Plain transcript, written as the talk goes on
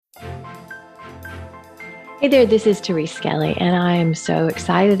Hey there, this is Therese Skelly, and I am so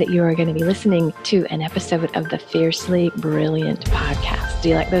excited that you are going to be listening to an episode of the Fiercely Brilliant podcast. Do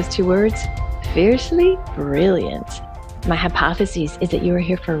you like those two words? Fiercely Brilliant. My hypothesis is that you are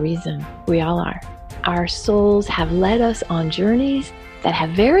here for a reason. We all are. Our souls have led us on journeys that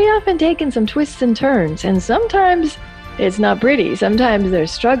have very often taken some twists and turns, and sometimes it's not pretty. Sometimes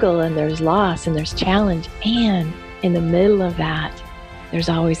there's struggle and there's loss and there's challenge, and in the middle of that, there's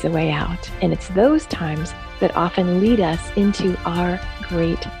always a way out. And it's those times that often lead us into our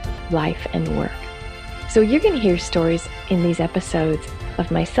great life and work. So you're going to hear stories in these episodes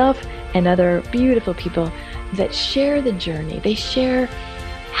of myself and other beautiful people that share the journey. They share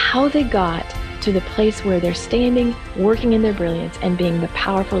how they got to the place where they're standing, working in their brilliance, and being the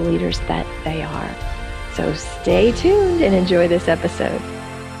powerful leaders that they are. So stay tuned and enjoy this episode.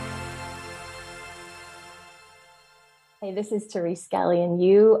 Hey, this is Therese Skelly, and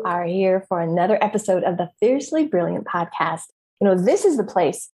you are here for another episode of the Fiercely Brilliant podcast. You know, this is the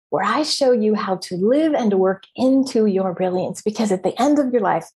place where I show you how to live and to work into your brilliance, because at the end of your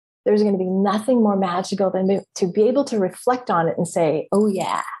life, there's going to be nothing more magical than to be able to reflect on it and say, oh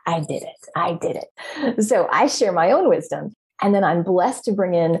yeah, I did it. I did it. So I share my own wisdom, and then I'm blessed to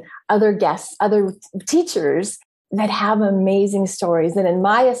bring in other guests, other teachers that have amazing stories that, in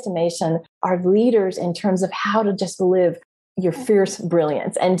my estimation, are leaders in terms of how to just live your fierce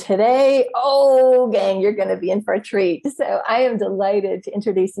brilliance. And today, oh, gang, you're going to be in for a treat. So I am delighted to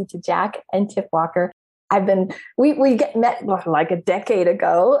introduce you to Jack and Tiff Walker. We met like a decade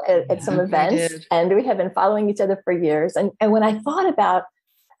ago at some events, and we have been following each other for years. And when I thought about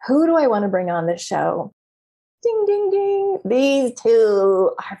who do I want to bring on this show, ding, ding, ding, these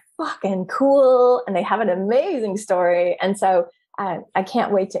two are fucking cool, and they have an amazing story. And so I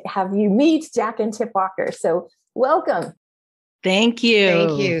can't wait to have you meet Jack and Tiff Walker. So welcome. Thank you.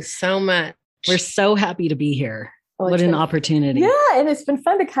 Thank you so much. We're so happy to be here. What an opportunity. Yeah. And it's been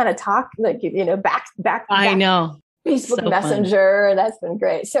fun to kind of talk, like, you know, back. I know. Facebook so Messenger. Fun. That's been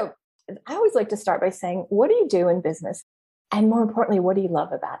great. So I always like to start by saying, what do you do in business? And more importantly, what do you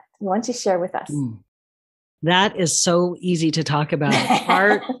love about it? Why don't you share with us? That is so easy to talk about.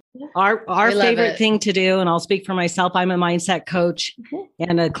 Our favorite thing to do, and I'll speak for myself, I'm a mindset coach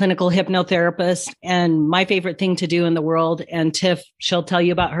and a clinical hypnotherapist. And my favorite thing to do in the world, and Tiff, she'll tell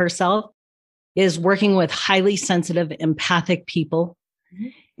you about herself, is working with highly sensitive, empathic people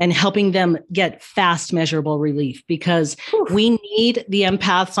and helping them get fast, measurable relief, because we need the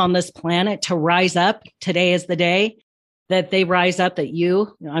empaths on this planet to rise up. Today is the day that they rise up, that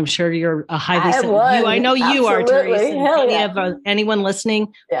I'm sure you're a highly sensitive. I know you are, Therese. Anyone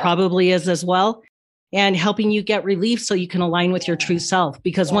listening probably is as well. And helping you get relief so you can align with your true self.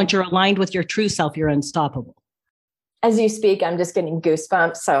 Because once you're aligned with your true self, you're unstoppable. As you speak, I'm just getting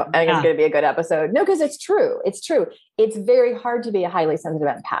goosebumps. So I think it's going to be a good episode. No, because it's true. It's true. It's very hard to be a highly sensitive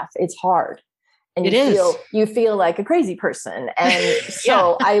empath. It's hard. And you feel like a crazy person. And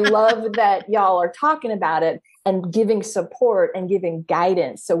so I love that y'all are talking about it and giving support and giving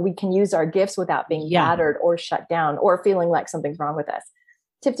guidance so we can use our gifts without being battered or shut down or feeling like something's wrong with us.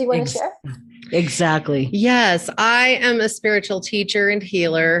 Tiff, do you want to share? Exactly. Yes, I am a spiritual teacher and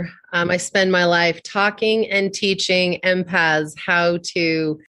healer. I spend my life talking and teaching empaths how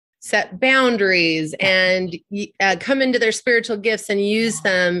to set boundaries and come into their spiritual gifts and use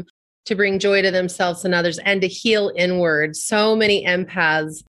them to bring joy to themselves and others, and to heal inward. So many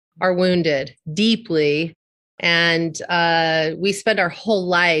empaths are wounded deeply, and we spend our whole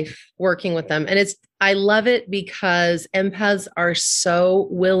life working with them. And I love it because empaths are so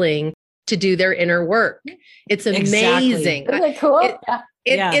willing to do their inner work. It's amazing. Isn't that cool?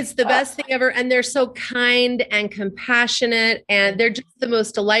 It's the best thing ever. And they're so kind and compassionate, and they're just the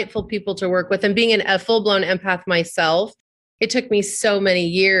most delightful people to work with. And being a full-blown empath myself, it took me so many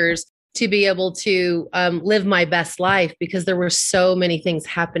years to be able to live my best life, because there were so many things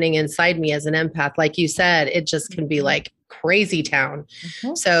happening inside me as an empath. Like you said, it just can be like crazy town.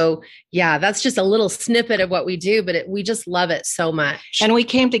 So that's just a little snippet of what we do, but we just love it so much. And we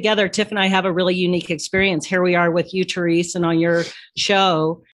came together. Tiff and I have a really unique experience. Here we are with you, Therese, and on your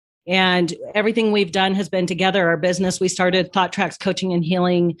show. And everything we've done has been together. Our business, we started Thought Tracks Coaching and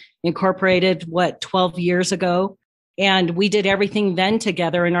Healing Incorporated, 12 years ago. And we did everything then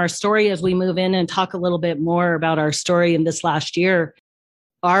together. And our story, as we move in and talk a little bit more about our story in this last year,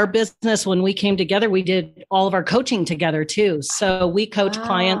 our business, when we came together, we did all of our coaching together too. So we coach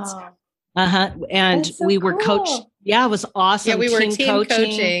clients. And so we were coached. Yeah, it was awesome. Yeah, we were team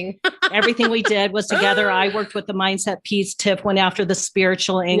coaching. Everything we did was together. I worked with the mindset piece. Tiff went after the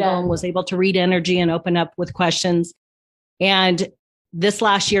spiritual angle and was able to read energy and open up with questions. And this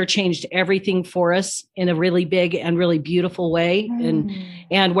last year changed everything for us in a really big and really beautiful way.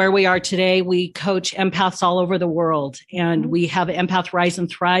 And where we are today, we coach empaths all over the world. And we have Empath Rise and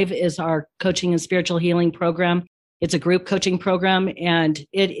Thrive is our coaching and spiritual healing program. It's a group coaching program, and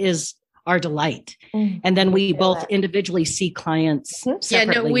it is our delight. And then we both individually see clients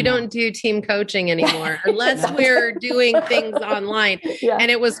separately. We don't do team coaching anymore unless we're doing things online.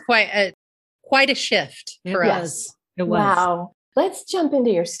 And it was quite a shift for us. It was. Wow. Let's jump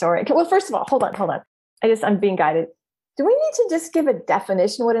into your story. Well, first of all, hold on. I'm being guided. Do we need to just give a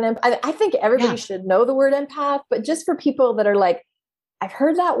definition of what an empath? I think everybody should know the word empath, but just for people that are like, I've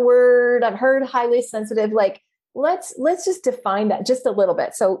heard that word, I've heard highly sensitive, like, let's just define that just a little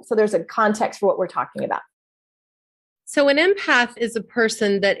bit. So there's a context for what we're talking about. So an empath is a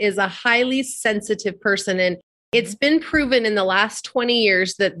person that is a highly sensitive person. And it's been proven in the last 20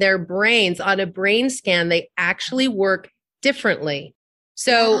 years that their brains, on a brain scan, they actually work differently.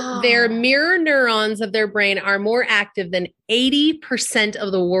 So their mirror neurons of their brain are more active than 80%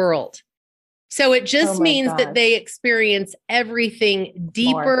 of the world. So it just means that they experience everything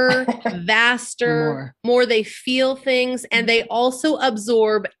deeper, vaster, more they feel things, and they also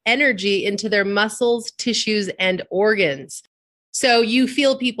absorb energy into their muscles, tissues, and organs. So you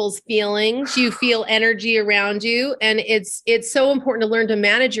feel people's feelings, you feel energy around you, and it's so important to learn to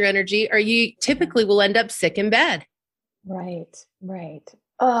manage your energy, or you typically will end up sick in bed. Right.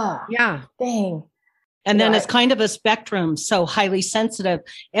 Oh, yeah. Dang. And then it's kind of a spectrum. So highly sensitive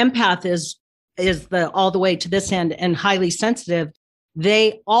empath is the all the way to this end, and highly sensitive.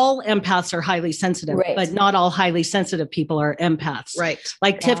 All empaths are highly sensitive, but not all highly sensitive people are empaths. Right.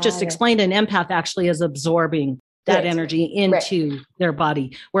 Like Tiff just explained, an empath actually is absorbing that energy into their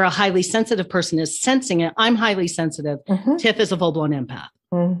body, where a highly sensitive person is sensing it. I'm highly sensitive. Tiff is a full-blown empath.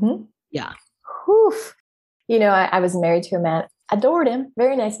 Yeah. Whew. I was married to a man, adored him,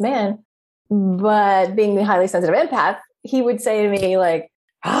 very nice man, but being the highly sensitive empath, he would say to me like,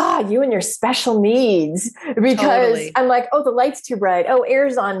 you and your special needs, because I'm like, oh, the light's too bright. Oh,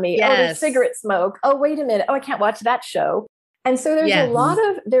 air's on me. Oh, there's cigarette smoke. Oh, wait a minute. Oh, I can't watch that show. And so there's a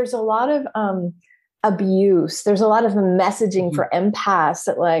lot of abuse. There's a lot of messaging for empaths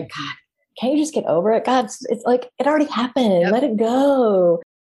that like, God, can't you just get over it? God, it's like, it already happened. Let it go.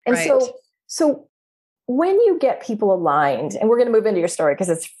 And so when you get people aligned, and we're going to move into your story because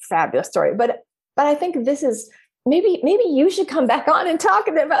it's a fabulous story, but I think this is, maybe you should come back on and talk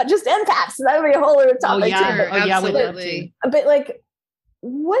about just empaths. That would be a whole other topic. Absolutely. But like,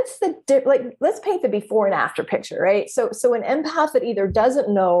 what's the let's paint the before and after picture, right? So an empath that either doesn't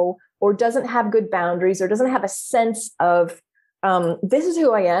know or doesn't have good boundaries or doesn't have a sense of this is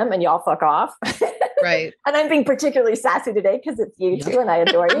who I am and y'all fuck off. Right. And I'm being particularly sassy today because it's you too, and I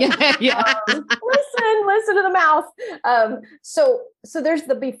adore you. Listen to the mouth. So there's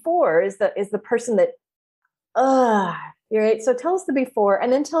the before is the person that you're right. So tell us the before,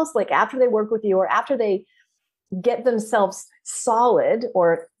 and then tell us like after they work with you or after they get themselves solid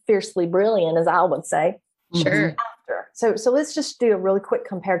or fiercely brilliant, as I would say. Sure. After. So let's just do a really quick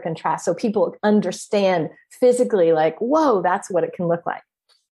compare contrast so people understand physically like, whoa, that's what it can look like.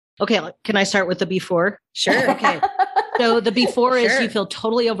 Okay. Can I start with the before? Sure. Okay. So the before is you feel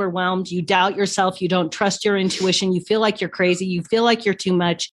totally overwhelmed. You doubt yourself. You don't trust your intuition. You feel like you're crazy. You feel like you're too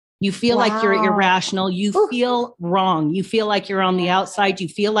much. You feel like you're irrational. You feel wrong. You feel like you're on the outside. You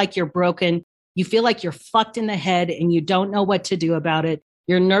feel like you're broken. You feel like you're fucked in the head and you don't know what to do about it.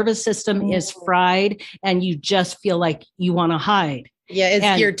 Your nervous system is fried and you just feel like you want to hide.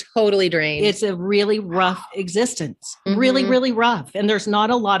 Yeah, you're totally drained. It's a really rough existence. Really, really rough. And there's not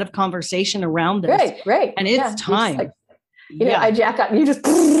a lot of conversation around this. Right. And it's time. Like, I jack up and you just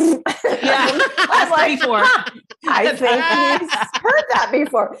I was like, before. I think he's heard that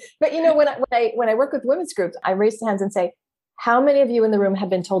before. But when I work with women's groups, I raise hands and say, how many of you in the room have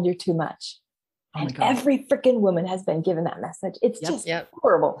been told you're too much? And every freaking woman has been given that message. It's just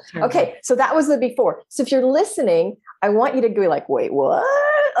horrible. Okay. So that was the before. So if you're listening, I want you to be like, wait, what?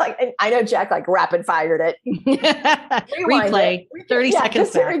 Like, and I know Jack like rapid fired it. Replay 30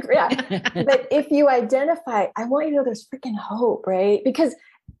 seconds back. But if you identify, I want you to know there's freaking hope, right? Because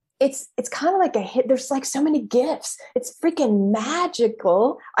it's kind of like a hit. There's like so many gifts. It's freaking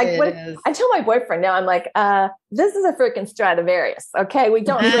magical. I tell my boyfriend now, I'm like, this is a freaking Stradivarius. Okay. We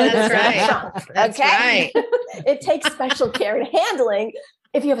don't. That's right. That's right. It takes special care and handling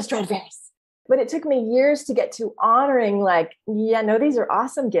if you have a Stradivarius. But it took me years to get to honoring like, these are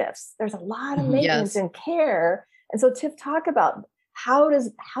awesome gifts. There's a lot of maintenance and care. And so Tiff, talk about how does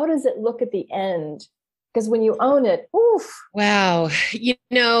it look at the end Because when you own it, oof. Wow. You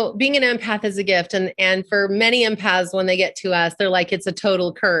know, being an empath is a gift. And for many empaths, when they get to us, they're like, it's a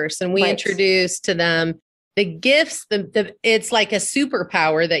total curse. And we introduce to them the gifts, it's like a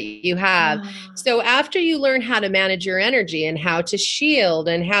superpower that you have. So after you learn how to manage your energy and how to shield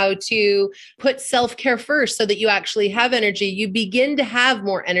and how to put self-care first so that you actually have energy, you begin to have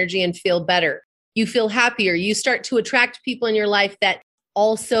more energy and feel better. You feel happier. You start to attract people in your life that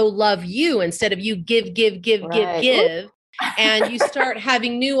also love you instead of you give. And you start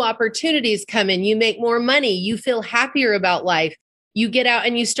having new opportunities come in. You make more money. You feel happier about life. You get out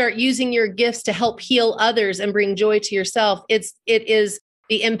and you start using your gifts to help heal others and bring joy to yourself. It is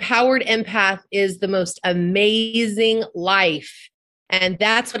the empowered empath is the most amazing life. And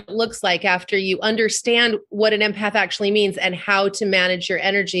that's what it looks like after you understand what an empath actually means and how to manage your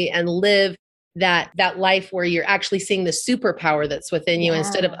energy and live that life where you're actually seeing the superpower that's within you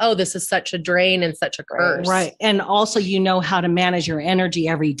instead of, oh, this is such a drain and such a curse. Right. And also, you know how to manage your energy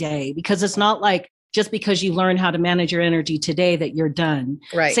every day, because it's not like just because you learn how to manage your energy today that you're done.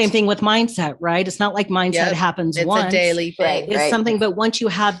 Right. Same thing with mindset, right? It's not like mindset happens once. It's a daily thing. It's something, but once you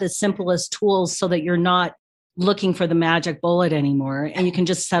have the simplest tools so that you're not looking for the magic bullet anymore, and you can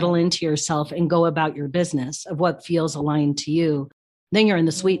just settle into yourself and go about your business of what feels aligned to you, then you're in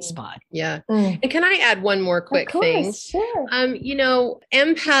the sweet spot. Yeah. And can I add one more quick thing? Sure. You know,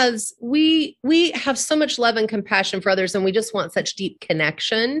 empaths, we have so much love and compassion for others, and we just want such deep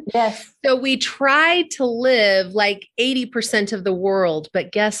connection. Yes. So we try to live like 80% of the world,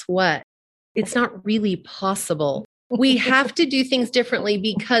 but guess what? It's not really possible. We have to do things differently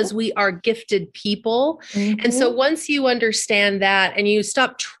because we are gifted people. And so once you understand that and you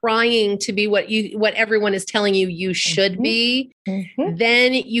stop trying to be what everyone is telling you you should be,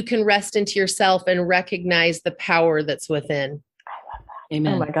 then you can rest into yourself and recognize the power that's within. I love that.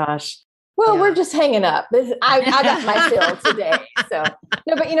 Amen. Oh my gosh. Well, we're just hanging up. I got my fill today. So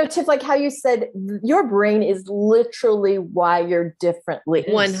no, but you know, Tiff, like how you said, your brain is literally wired differently.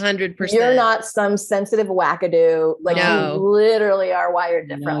 100%. You're not some sensitive wackadoo. Like you literally are wired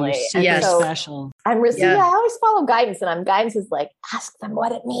differently. No, you're super special. I always follow guidance, and guidance is like, ask them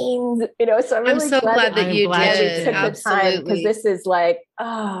what it means. You know, so I'm really glad that you did. We took the time, because this is like,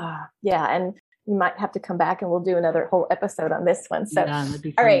 and you might have to come back and we'll do another whole episode on this one. So,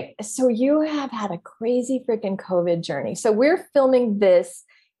 all right. So you have had a crazy freaking COVID journey. So we're filming this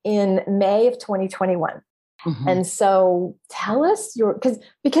in May of 2021. And so tell us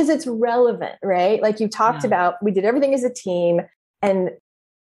because it's relevant, right? Like you talked about, we did everything as a team, and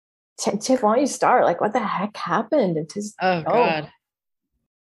Tiff, why don't you start? Like, what the heck happened? God.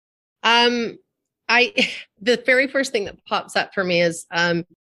 The very first thing that pops up for me is,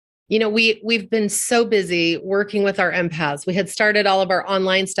 you know, we've been so busy working with our empaths. We had started all of our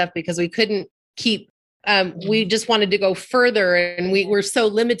online stuff because we couldn't keep, we just wanted to go further, and we were so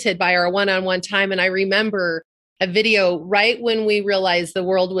limited by our one-on-one time. And I remember a video right when we realized the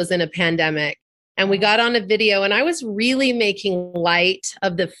world was in a pandemic, and we got on a video, and I was really making light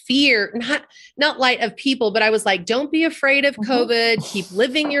of the fear, not light of people, but I was like, don't be afraid of COVID, keep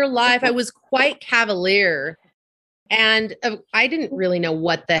living your life. I was quite cavalier. And I didn't really know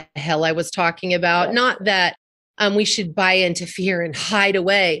what the hell I was talking about. Not that we should buy into fear and hide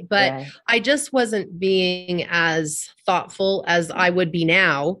away, but I just wasn't being as thoughtful as I would be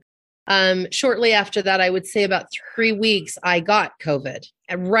now. Shortly after that, I would say about 3 weeks, I got COVID,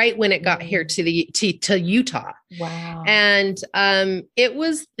 and right when it got here to Utah. Wow. And it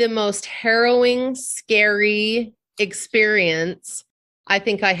was the most harrowing, scary experience I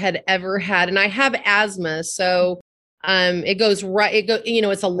think I had ever had. And I have asthma, so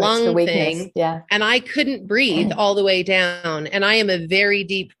it's a lung thing. Yeah. And I couldn't breathe all the way down. And I am a very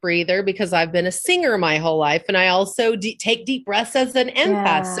deep breather because I've been a singer my whole life. And I also take deep breaths as an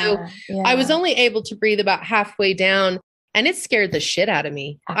empath. So I was only able to breathe about halfway down, and it scared the shit out of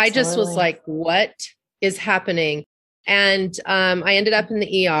me. Absolutely. I just was like, what is happening? And I ended up in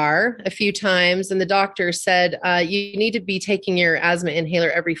the ER a few times, and the doctor said, you need to be taking your asthma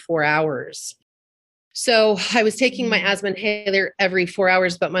inhaler every 4 hours. So I was taking my asthma inhaler every 4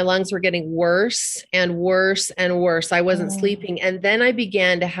 hours, but my lungs were getting worse and worse and worse. I wasn't sleeping. And then I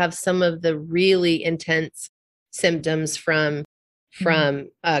began to have some of the really intense symptoms from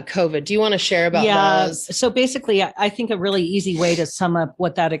COVID. Do you want to share about those? So basically, I think a really easy way to sum up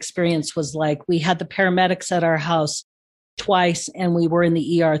what that experience was like, we had the paramedics at our house twice, and we were in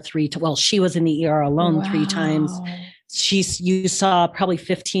the ER she was in the ER alone 3 times. You saw probably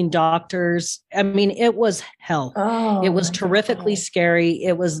 15 doctors. I mean, it was hell. It was terrifically scary.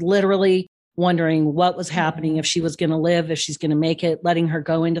 It was literally wondering what was happening, if she was going to live, if she's going to make it, letting her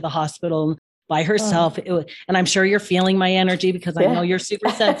go into the hospital, by herself. And I'm sure you're feeling my energy because I know you're super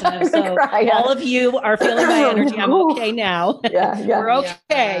sensitive. So all of you are feeling my energy. I'm okay now. We're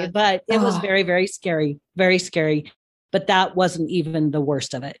okay. But it was very, very scary, very scary. But that wasn't even the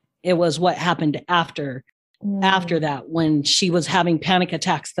worst of it. It was what happened after that, when she was having panic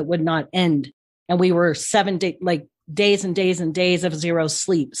attacks that would not end. And we were 7 days, like days and days and days of zero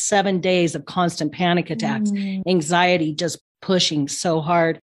sleep, 7 days of constant panic attacks, anxiety just pushing so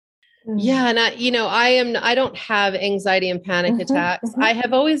hard. Yeah. And I don't have anxiety and panic attacks. I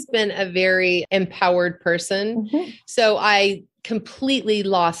have always been a very empowered person. So I completely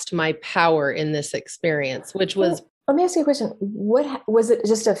lost my power in this experience, which was. Let me ask you a question. What was it?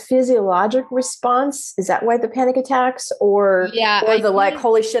 Just a physiologic response? Is that why the panic attacks, or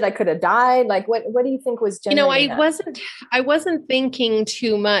holy shit, I could have died? Like, what do you think was generating that? I wasn't thinking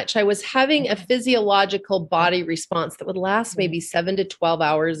too much. I was having a physiological body response that would last maybe 7 to 12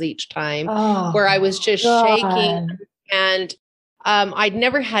 hours each time, where I was just shaking, and I'd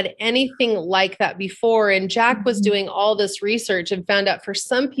never had anything like that before. And Jack was doing all this research and found out for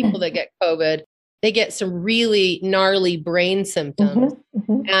some people that get COVID, they get some really gnarly brain symptoms.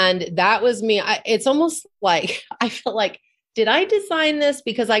 And that was me. It's almost like, I felt like, did I design this?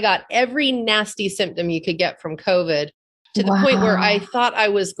 Because I got every nasty symptom you could get from COVID, to the point where I thought I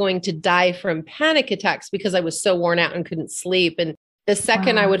was going to die from panic attacks because I was so worn out and couldn't sleep. And the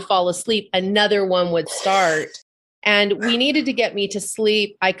second I would fall asleep, another one would start. And we needed to get me to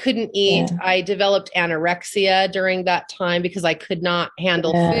sleep. I couldn't eat. I developed anorexia during that time because I could not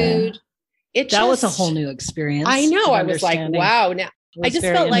handle food. That was a whole new experience. I know. I was like, wow. Now I just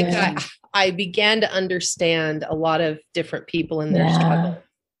felt like I began to understand a lot of different people in their struggle.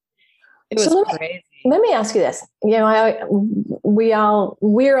 It was crazy. Let me ask you this. We're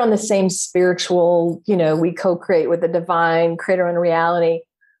on the same spiritual, we co-create with the divine, creator and reality.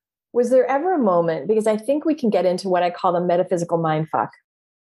 Was there ever a moment, because I think we can get into what I call the metaphysical mindfuck.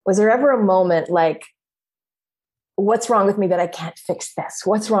 Was there ever a moment like, what's wrong with me that I can't fix this?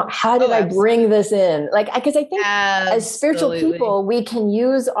 What's wrong? How did I bring this in? Like, because I think as spiritual people, we can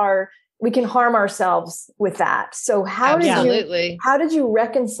harm ourselves with that. So how did you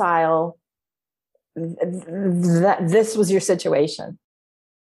reconcile that this was your situation?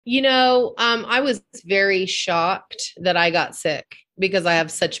 I was very shocked that I got sick because I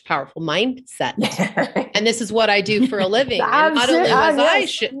have such powerful mindset. And this is what I do for a living. Not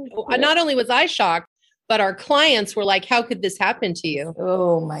only was I shocked, but our clients were like, how could this happen to you?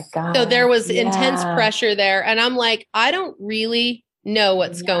 Oh my God. So there was intense pressure there. And I'm like, I don't really know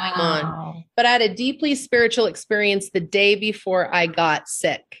what's going on, but I had a deeply spiritual experience the day before I got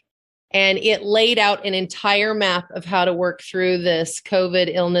sick. And it laid out an entire map of how to work through this COVID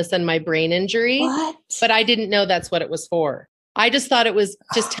illness and my brain injury. What? But I didn't know that's what it was for. I just thought it was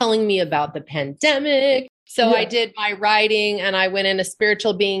just telling me about the pandemic. So I did my writing, and I went in, a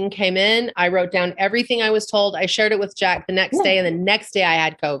spiritual being came in. I wrote down everything I was told. I shared it with Jack the next day. And the next day I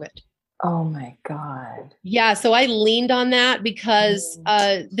had COVID. Oh my God. Yeah. So I leaned on that because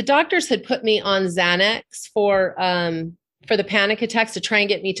the doctors had put me on Xanax for the panic attacks to try and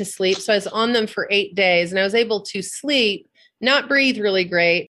get me to sleep. So I was on them for 8 days, and I was able to sleep, not breathe really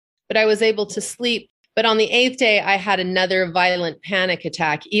great, but I was able to sleep. But on the 8th day, I had another violent panic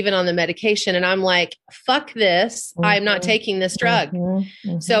attack, even on the medication. And I'm like, fuck this. I'm not taking this drug.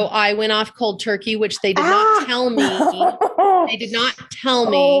 So I went off cold turkey, which they did not tell me. They did not tell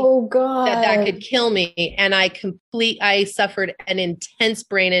me that could kill me. And I suffered an intense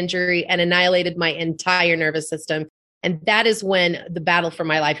brain injury and annihilated my entire nervous system. And that is when the battle for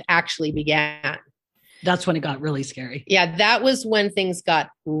my life actually began. That's when it got really scary. Yeah, that was when things got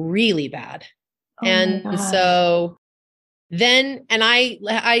really bad. And so then, and I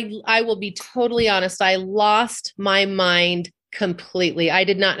will be totally honest, I lost my mind completely. I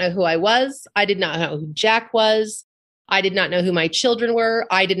did not know who I was. I did not know who Jack was. I did not know who my children were.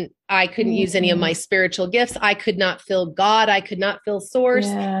 I couldn't use any of my spiritual gifts. I could not feel God. I could not feel source.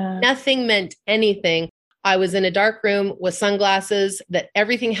 Nothing meant anything. I was in a dark room with sunglasses that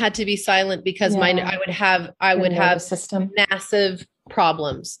everything had to be silent because I would have massive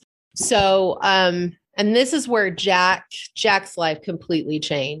problems. So, and this is where Jack's life completely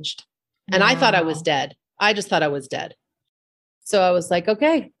changed. And I thought I was dead. I just thought I was dead. So I was like,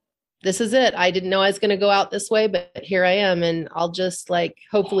 okay, this is it. I didn't know I was going to go out this way, but here I am. And I'll just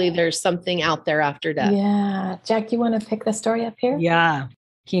hopefully there's something out there after death. Yeah. Jack, you want to pick the story up here? Yeah.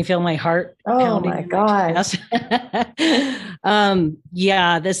 Can you feel my heart pounding? Oh my God.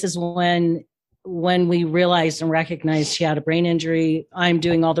 This is when we realized and recognized she had a brain injury. I'm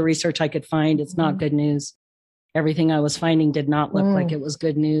doing all the research I could find. It's not good news. Everything I was finding did not look like it was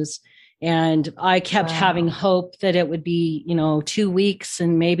good news. And I kept having hope that it would be, 2 weeks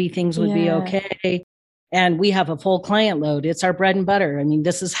and maybe things would be okay. And we have a full client load. It's our bread and butter. I mean,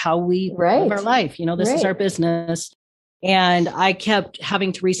 this is how we live our life. This is our business. And I kept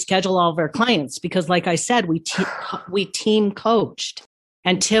having to reschedule all of our clients because, like I said, we team coached,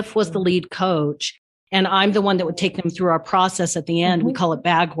 and Tiff was the lead coach. And I'm the one that would take them through our process at the end. We call it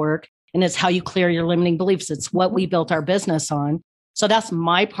bag work. And it's how you clear your limiting beliefs. It's what we built our business on. So that's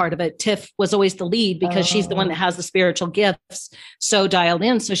my part of it. Tiff was always the lead because she's the one that has the spiritual gifts so dialed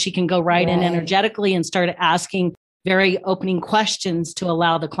in, so she can go right in energetically and start asking very opening questions to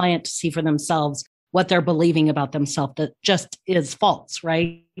allow the client to see for themselves what they're believing about themselves that just is false,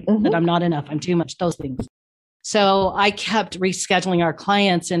 right? That I'm not enough, I'm too much, those things. So I kept rescheduling our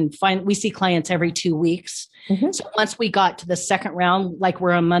clients, and we see clients every 2 weeks. So once we got to the second round, like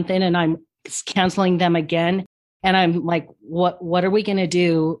we're a month in and I'm canceling them again. And I'm like, what are we going to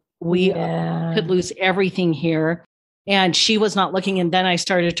do? We could lose everything here. And she was not looking. And then I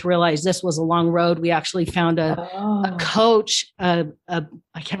started to realize this was a long road. We actually found a coach, I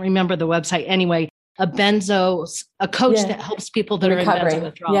can't remember the website anyway, a coach that helps people that are in benzo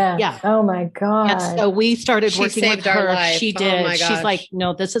withdrawal. Yeah. Oh my God. And so we started working with her. She did. Oh, she's like,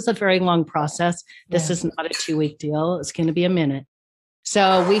 no, this is a very long process. This is not a 2-week deal. It's going to be a minute.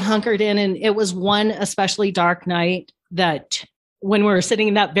 So we hunkered in, and it was one especially dark night that when we were sitting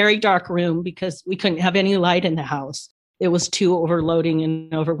in that very dark room, because we couldn't have any light in the house, it was too overloading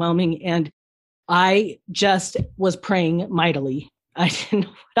and overwhelming. And I just was praying mightily. I didn't know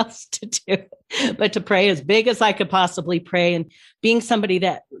what else to do, but to pray as big as I could possibly pray. And being somebody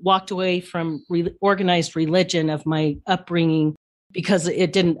that walked away from organized religion of my upbringing, because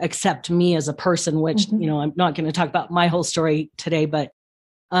it didn't accept me as a person, which, I'm not going to talk about my whole story today, but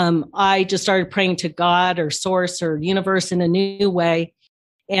I just started praying to God or source or universe in a new way,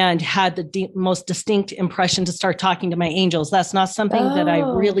 and had the most distinct impression to start talking to my angels. That's not something that I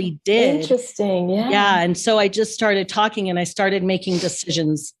really did. Interesting. Yeah. Yeah. And so I just started talking, and I started making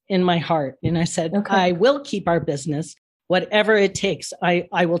decisions in my heart. And I said, I will keep our business. Whatever it takes,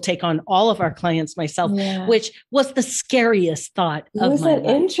 I will take on all of our clients myself, which was the scariest thought of my life.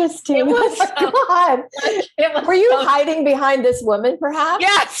 Interesting? It was God. Were you hiding behind this woman, perhaps?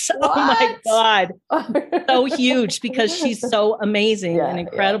 Yes. What? Oh my God. So huge, because she's so amazing and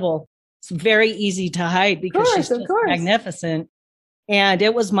incredible. It's very easy to hide because she's just magnificent. And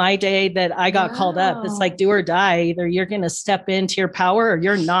it was my day that I got called up. It's like do or die. Either you're going to step into your power or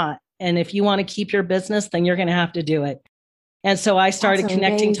you're not. And if you want to keep your business, then you're going to have to do it. And so I started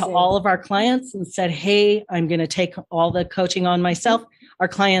connecting to all of our clients and said, hey, I'm going to take all the coaching on myself. Our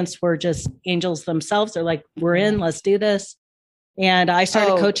clients were just angels themselves. They're like, we're in, let's do this. And I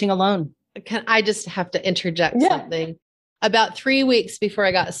started coaching alone. I just have to interject something. About 3 weeks before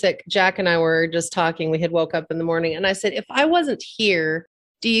I got sick, Jack and I were just talking. We had woke up in the morning, and I said, if I wasn't here,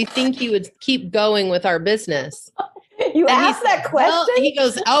 do you think you would keep going with our business? You asked that question? Well, he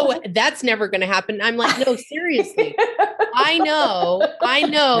goes, oh, that's never going to happen. I'm like, no, seriously. I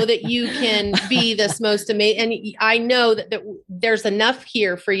know that you can be this most amazing. And I know that there's enough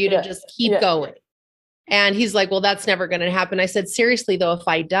here for you to just keep going. And he's like, well, that's never going to happen. I said, seriously, though, if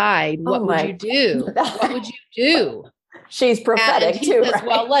I died, what would you do? What would you do? She's prophetic too. Says, right?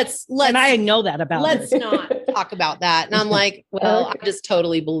 Well, let's. And I know that about Let's not talk about that. And I'm like, well, I just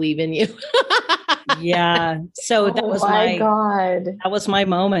totally believe in you. Yeah. So that was that was my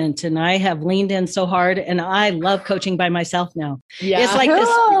moment. And I have leaned in so hard, and I love coaching by myself now. Yeah. It's like this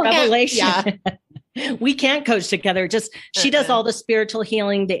revelation. Yeah. We can't coach together. Just she does all the spiritual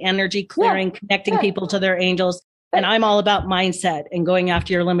healing, the energy clearing, connecting people to their angels. And I'm all about mindset and going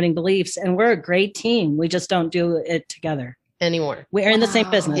after your limiting beliefs. And we're a great team. We just don't do it together anymore. We're in the same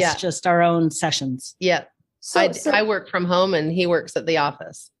business, just our own sessions. Yeah. So I work from home, and he works at the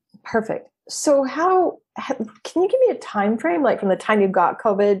office. Perfect. So can you give me a time frame, like from the time you got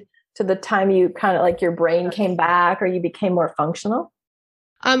COVID to the time you kind of like your brain came back or you became more functional?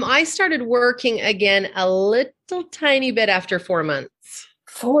 I started working again a little tiny bit after 4 months.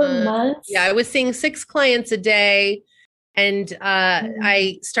 4 months? Yeah, I was seeing 6 clients a day, and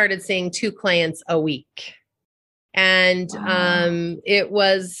I started seeing 2 clients a week. And it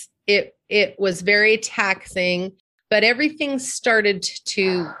was very taxing, but everything started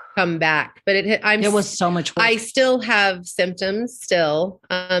to come back. But it was so much work. I still have symptoms still.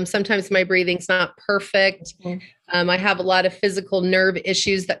 Sometimes my breathing's not perfect. I have a lot of physical nerve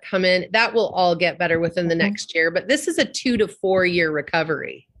issues that come in. That will all get better within the next year. But this is a 2 to 4 year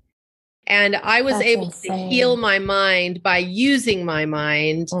recovery. And I was able to heal my mind by using my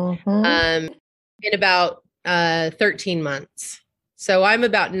mind in about 13 months. So I'm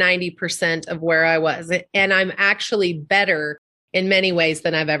about 90% of where I was. And I'm actually better in many ways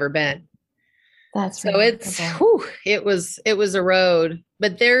than I've ever been. That's so it was a road.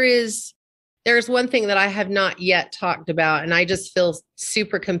 But there's one thing that I have not yet talked about, and I just feel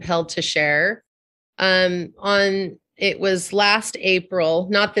super compelled to share. It was last April,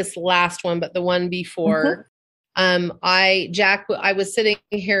 not this last one, but the one before. I was sitting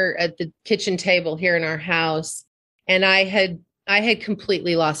here at the kitchen table here in our house, and I had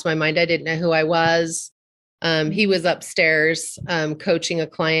completely lost my mind. I didn't know who I was. He was upstairs, coaching a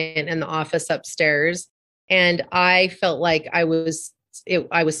client in the office upstairs. And I felt like I was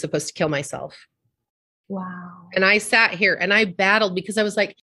supposed to kill myself. Wow. And I sat here and I battled because I was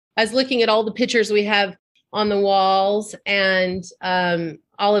looking at all the pictures we have on the walls and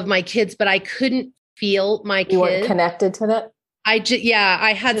all of my kids, but I couldn't feel my kids. You weren't connected to that? I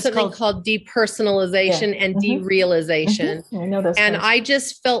had something called depersonalization and derealization. I know those and things. I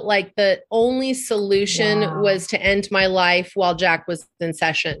just felt like the only solution was to end my life while Jack was in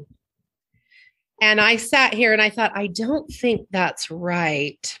session. And I sat here and I thought, I don't think that's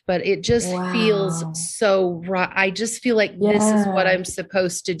right, but it just feels so right. I just feel like this is what I'm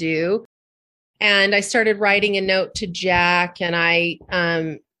supposed to do. And I started writing a note to Jack, and I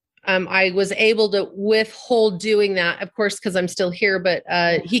was able to withhold doing that, of course, because I'm still here. But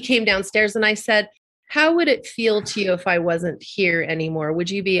he came downstairs and I said, how would it feel to you if I wasn't here anymore? Would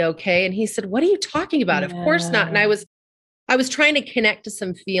you be okay? And he said, what are you talking about? Of course not. And I was trying to connect to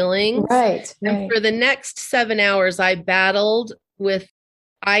some feelings. Right. And for the next 7 hours, I battled with,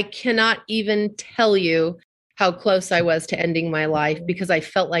 I cannot even tell you how close I was to ending my life because I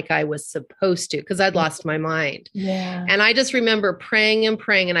felt like I was supposed to, because I'd lost my mind. Yeah. And I just remember praying and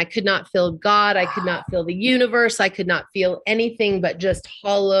praying, and I could not feel God. I could not feel the universe. I could not feel anything but just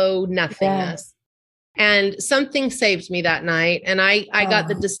hollow nothingness. And something saved me that night. And I got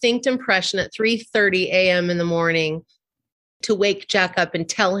the distinct impression at 3:30 a.m. in the morning to wake Jack up and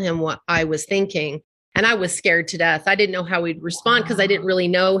tell him what I was thinking. And I was scared to death. I didn't know how he'd respond because I didn't really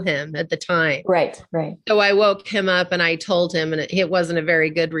know him at the time. Right. So I woke him up and I told him, and it wasn't a very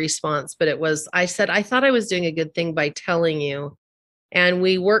good response, but I said, I thought I was doing a good thing by telling you. And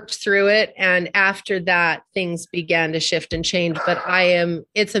we worked through it. And after that, things began to shift and change. But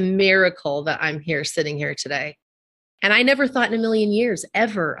it's a miracle that I'm here sitting here today. And I never thought in a million years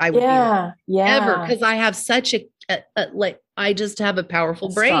ever I would be there. Ever, because I have such I just have a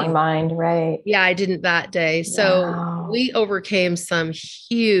powerful brain. Strong mind, right. Yeah, I didn't that day. So we overcame some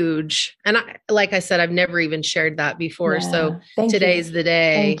huge, and like I said, I've never even shared that before. So today's the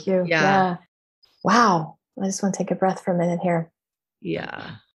day. Thank you. Yeah. Wow. I just want to take a breath for a minute here.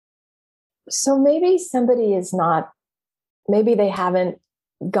 Yeah. So maybe somebody maybe they haven't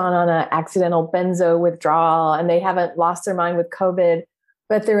gone on an accidental benzo withdrawal and they haven't lost their mind with COVID,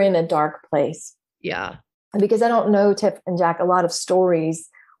 but they're in a dark place. Yeah. Because I don't know, Tiff and Jack, a lot of stories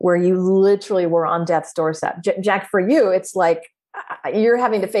where you literally were on death's doorstep. Jack, for you, it's like you're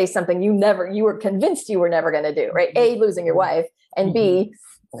having to face something you were convinced you were never going to do, right? A, losing your wife, and B,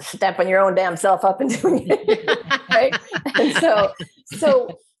 stepping your own damn self up and doing it, right? And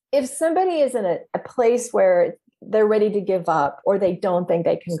so if somebody is in a place where they're ready to give up or they don't think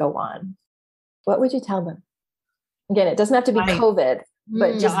they can go on, what would you tell them? Again, it doesn't have to be COVID,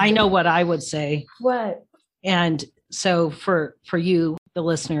 but just I know what I would say. What? And so for you, the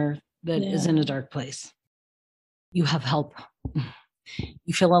listener that is in a dark place, you have help.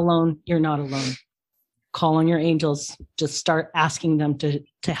 You feel alone, you're not alone. Call on your angels. Just start asking them to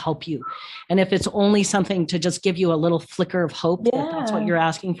help you. And if it's only something to just give you a little flicker of hope, that's what you're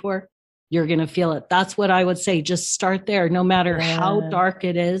asking for, you're going to feel it. That's what I would say. Just start there, no matter how dark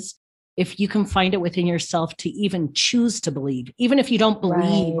it is. If you can find it within yourself to even choose to believe, even if you don't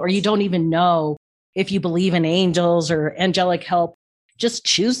believe or you don't even know if you believe in angels or angelic help, just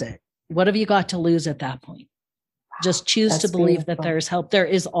choose it. What have you got to lose at that point? Just choose to believe that there's help. There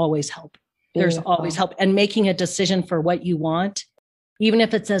is always help. There's always help. And making a decision for what you want, even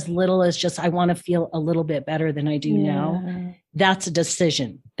if it's as little as just, I want to feel a little bit better than I do now. That's a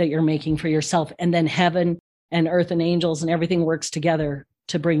decision that you're making for yourself. And then heaven and earth and angels and everything works together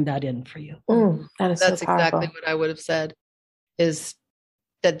to bring that in for you. That's exactly what I would have said, is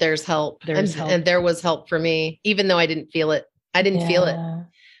that there's help. And there was help for me, even though I didn't feel it. I didn't feel it,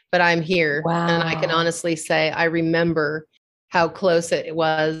 but I'm here. Wow. And I can honestly say, I remember how close it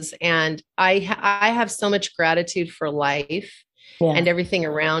was. And I have so much gratitude for life and everything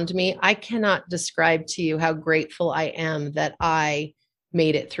around me. I cannot describe to you how grateful I am that I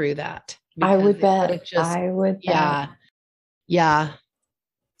made it through that. I would bet. I would bet. Yeah.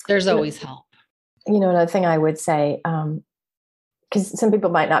 There's always help. Another thing I would say, because some people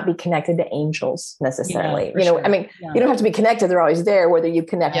might not be connected to angels necessarily. Yeah, sure. I mean, you don't have to be connected. They're always there, whether you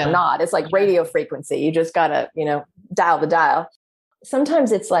connect or not. It's like radio frequency. You just got to, dial the dial.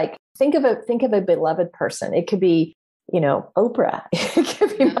 Sometimes it's like, think of a beloved person. It could be, Oprah. It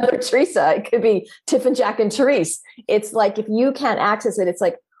could be Mother Teresa. It could be Tiff and Jack and Therese. It's like, if you can't access it, it's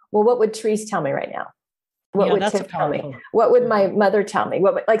like, well, what would Therese tell me right now? What would Tiff tell me? What would my mother tell me?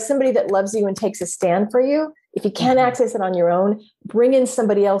 Like somebody that loves you and takes a stand for you. If you can't access it on your own, bring in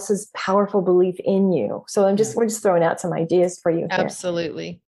somebody else's powerful belief in you. So we're just throwing out some ideas for you here.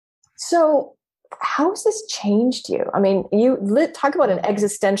 Absolutely. So how has this changed you? I mean, you talk about an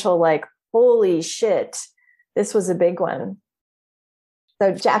existential, like, holy shit, this was a big one.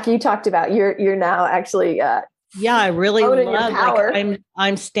 So Jack, you talked about you're now actually I really love power. Like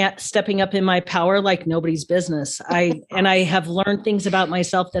I'm stepping up in my power like nobody's business. I have learned things about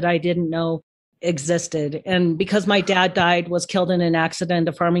myself that I didn't know existed. And because my dad was killed in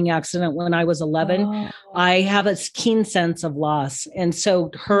a farming accident when I was 11, I have a keen sense of loss. And so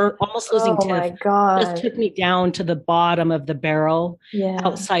her almost losing Tiff just took me down to the bottom of the barrel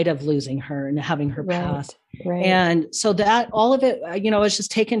outside of losing her and having her pass. Right. And so that all of it, I was just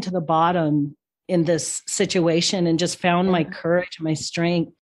taken to the bottom in this situation and just found my courage, my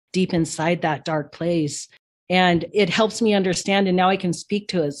strength deep inside that dark place. And it helps me understand, and now I can speak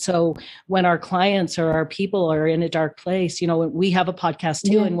to it. So when our clients or our people are in a dark place, we have a podcast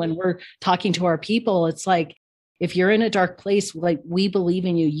too. And when we're talking to our people, it's like, if you're in a dark place, like, we believe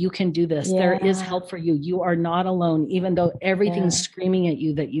in you, you can do this. There is help for you. You are not alone, even though everything's screaming at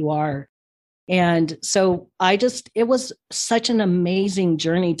you that you are. And so it was such an amazing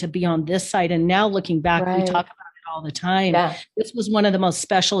journey to be on this side. And now looking back, we talk about it all the time. Yeah. This was one of the most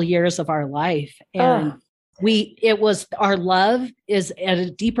special years of our life. And our love is at a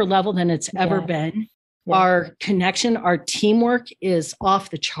deeper level than it's ever been. Yeah. Our connection, our teamwork is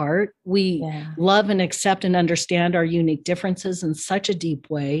off the chart. We love and accept and understand our unique differences in such a deep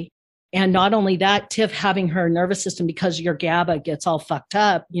way. And not only that, Tiff having her nervous system, because your GABA gets all fucked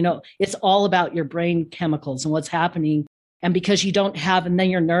up, it's all about your brain chemicals and what's happening. And because you don't have, and then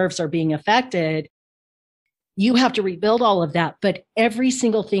your nerves are being affected, you have to rebuild all of that. But every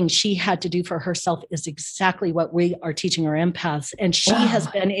single thing she had to do for herself is exactly what we are teaching our empaths. And she has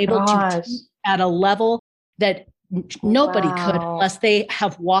been able to teach at a level that nobody could, unless they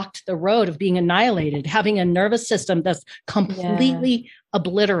have walked the road of being annihilated, having a nervous system that's completely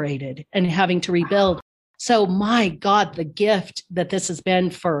obliterated and having to rebuild. So my God, the gift that this has been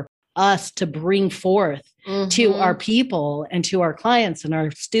for us to bring forth to our people and to our clients and our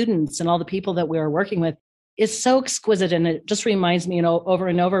students and all the people that we are working with is so exquisite. And it just reminds me, over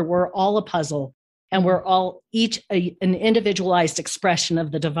and over, we're all a puzzle and we're all each an individualized expression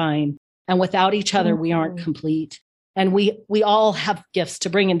of the divine. And without each other, we aren't complete. And we all have gifts to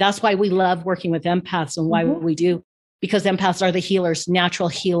bring. And that's why we love working with empaths and why we do, because empaths are the healers, natural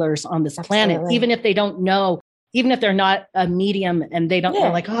healers on this planet. Even if they don't know, even if they're not a medium and they don't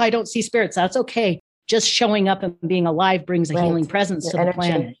know, like, I don't see spirits. That's okay. Just showing up and being alive brings a healing presence to the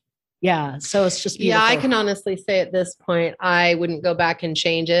planet. Yeah. So it's just beautiful. Yeah, I can honestly say at this point, I wouldn't go back and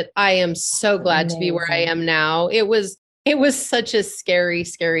change it. I am so glad to be where I am now. It was such a scary,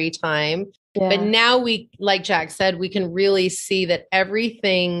 scary time. Yeah. But now we, like Jack said, we can really see that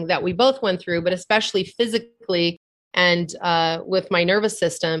everything that we both went through, but especially physically and with my nervous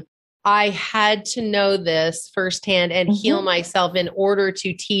system, I had to know this firsthand and heal myself in order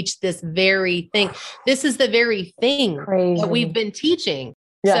to teach this very thing. This is the very thing that we've been teaching.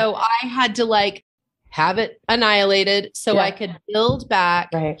 Yeah. So I had to have it annihilated so I could build back,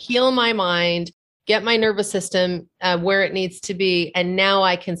 heal my mind, get my nervous system where it needs to be. And now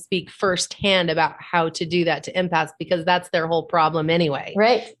I can speak firsthand about how to do that to empaths, because that's their whole problem anyway.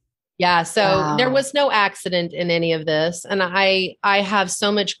 Right. Yeah. So there was no accident in any of this. And I have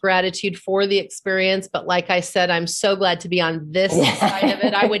so much gratitude for the experience. But like I said, I'm so glad to be on this side of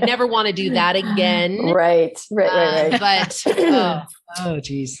it. I would never want to do that again. Right. But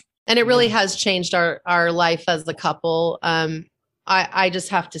geez. And it really has changed our life as a couple. I just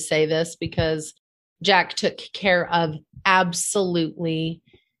have to say this because Jack took care of absolutely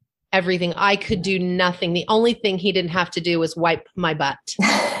everything. I could do nothing. The only thing he didn't have to do was wipe my butt.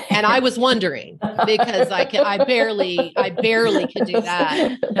 And I was wondering because I barely could do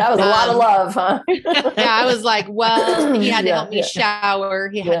that. That was a lot of love, huh? Yeah. I was like, well, he had to help me shower.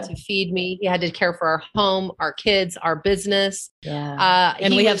 He had to feed me. He had to care for our home, our kids, our business. Yeah.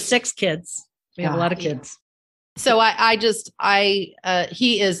 And we have 6 kids. We have a lot of kids. So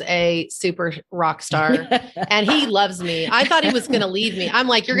he is a super rock star and he loves me. I thought he was going to leave me. I'm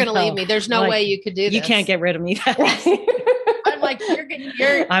like, you're going to leave me. There's no way you could do this. You can't get rid of me. I'm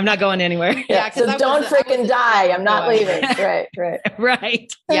like, I'm not going anywhere. Yeah. So don't freaking die. I'm not leaving. Right.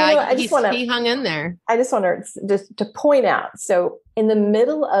 Right. Yeah. He hung in there. I just want to point out. So in the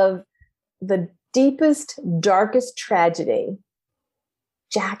middle of the deepest, darkest tragedy,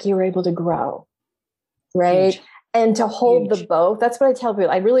 Jack, you were able to grow. Right. Huge. And to hold the both. That's what I tell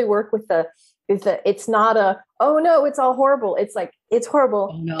people. I really work with it's not oh no, it's all horrible. It's like, it's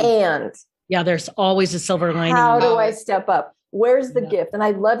horrible. Oh, no. And yeah, there's always a silver lining. How do I step up? Where's the gift? And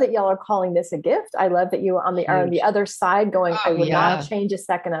I love that y'all are calling this a gift. I love that you are on the other side going, I would not change a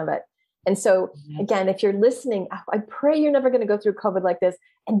second of it. And so again, if you're listening, I pray you're never going to go through COVID like this,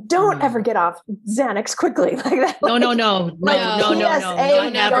 and don't ever get off Xanax quickly like that. No. Never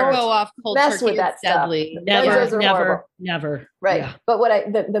go off cold turkey. With that deadly. Never. Right. Yeah. But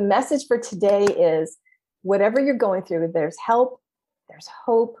the message for today is, whatever you're going through, there's help, there's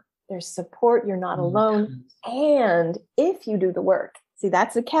hope, there's support. You're not alone. And if you do the work, see,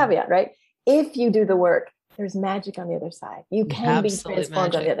 that's the caveat, right? If you do the work, there's magic on the other side. You can be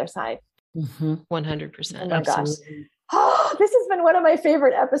transformed on the other side. 100%. Oh my gosh. Oh, this has been one of my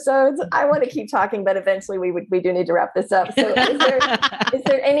favorite episodes. I want to keep talking, but eventually we do need to wrap this up. So is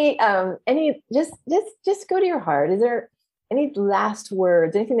there any just go to your heart. Is there any last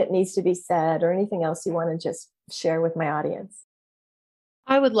words, anything that needs to be said, or anything else you want to just share with my audience?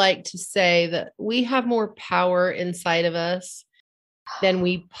 I would like to say that we have more power inside of us than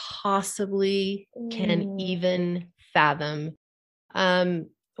we possibly can even fathom.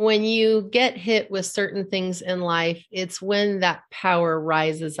 When you get hit with certain things in life, it's when that power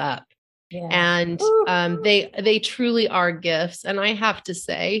rises up. Yeah. And they truly are gifts. And I have to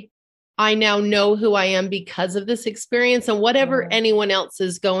say, I now know who I am because of this experience, and whatever anyone else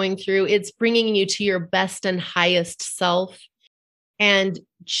is going through, it's bringing you to your best and highest self. And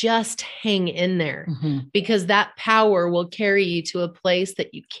just hang in there, because that power will carry you to a place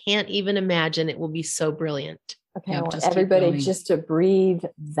that you can't even imagine. It will be so brilliant. Okay. I want everybody just to breathe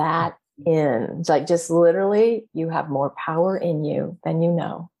that in. It's like, just literally, you have more power in you than you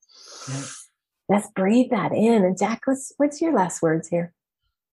know. Yes. Let's breathe that in. And Jack, what's your last words here?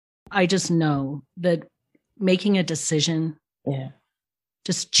 I just know that making a decision,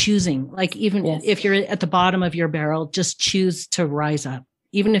 just choosing, like, even if you're at the bottom of your barrel, just choose to rise up.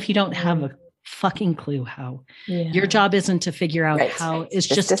 Even if you don't have a fucking clue how. Your job isn't to figure out how. It's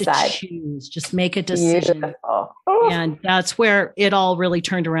just decide. To choose. Just make a decision. And that's where it all really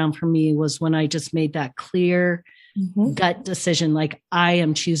turned around for me, was when I just made that clear gut decision. Like, I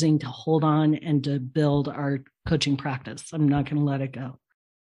am choosing to hold on and to build our coaching practice. I'm not going to let it go.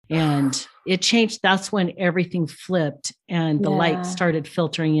 And it changed. That's when everything flipped and the light started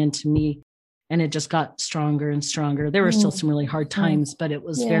filtering into me, and it just got stronger and stronger. There were still some really hard times, but it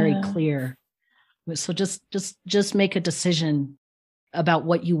was very clear. So just make a decision about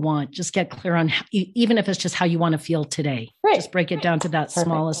what you want. Just get clear on how, even if it's just how you want to feel today. Right. Just break it down to that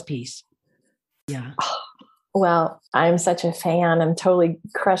smallest piece. Yeah. Well, I'm such a fan. I'm totally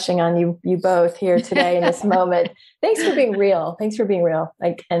crushing on you both here today in this moment. Thanks for being real.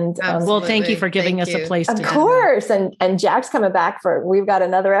 Like, and well, thank you for giving us a place to. Of course. And Jack's coming back we've got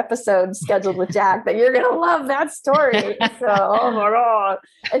another episode scheduled with Jack that you're going to love that story. So, oh my God.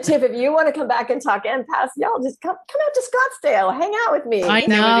 And Tiff, if you want to come back and talk empaths, y'all just come out to Scottsdale, hang out with me. I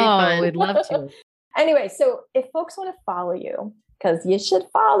know. We'd love to. Anyway, so if folks want to follow you, because you should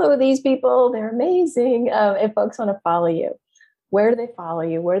follow these people. They're amazing. If folks want to follow you, where do they follow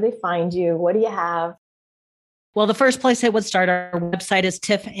you? Where do they find you? What do you have? Well, the first place I would start, our website is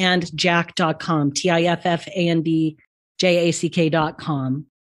tiffandjack.com, tiffandjack.com.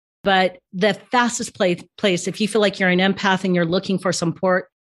 But the fastest place, if you feel like you're an empath and you're looking for support,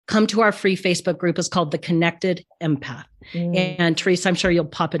 come to our free Facebook group. It's called The Connected Empath. And Teresa, I'm sure you'll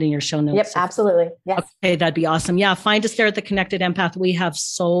pop it in your show notes. Yep, absolutely. Yes. Okay, that'd be awesome. Yeah, find us there at The Connected Empath. We have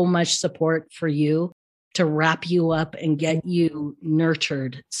so much support for you to wrap you up and get you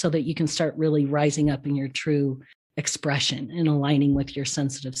nurtured so that you can start really rising up in your true expression and aligning with your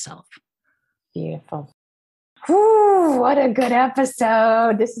sensitive self. Beautiful. Whew, what a good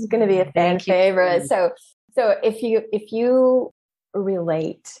episode. This is going to be a fan favorite. So if you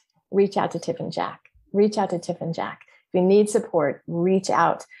relate, reach out to Tiff and Jack. If you need support, reach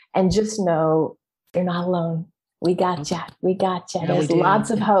out, and just know you're not alone. We got you. Yeah, there's lots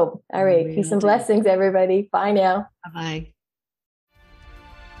of hope. All right. Peace and blessings, everybody. Bye now. Bye-bye.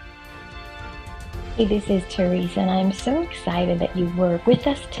 Hey, this is Teresa, and I'm so excited that you were with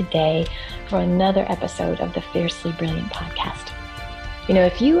us today for another episode of the Fiercely Brilliant podcast. You know,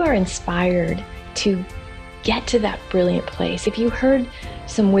 if you are inspired to get to that brilliant place, if you heard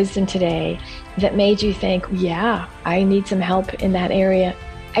some wisdom today that made you think, yeah, I need some help in that area,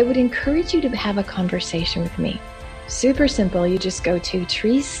 I would encourage you to have a conversation with me. Super simple. You just go to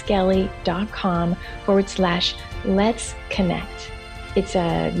ThereseSkelly.com/let's connect. It's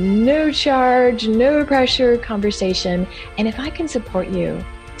a no charge, no pressure conversation. And if I can support you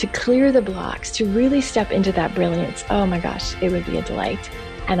to clear the blocks, to really step into that brilliance, oh my gosh, it would be a delight.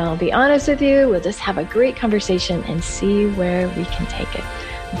 And I'll be honest with you, we'll just have a great conversation and see where we can take it.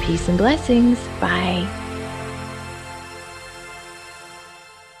 Peace and blessings. Bye.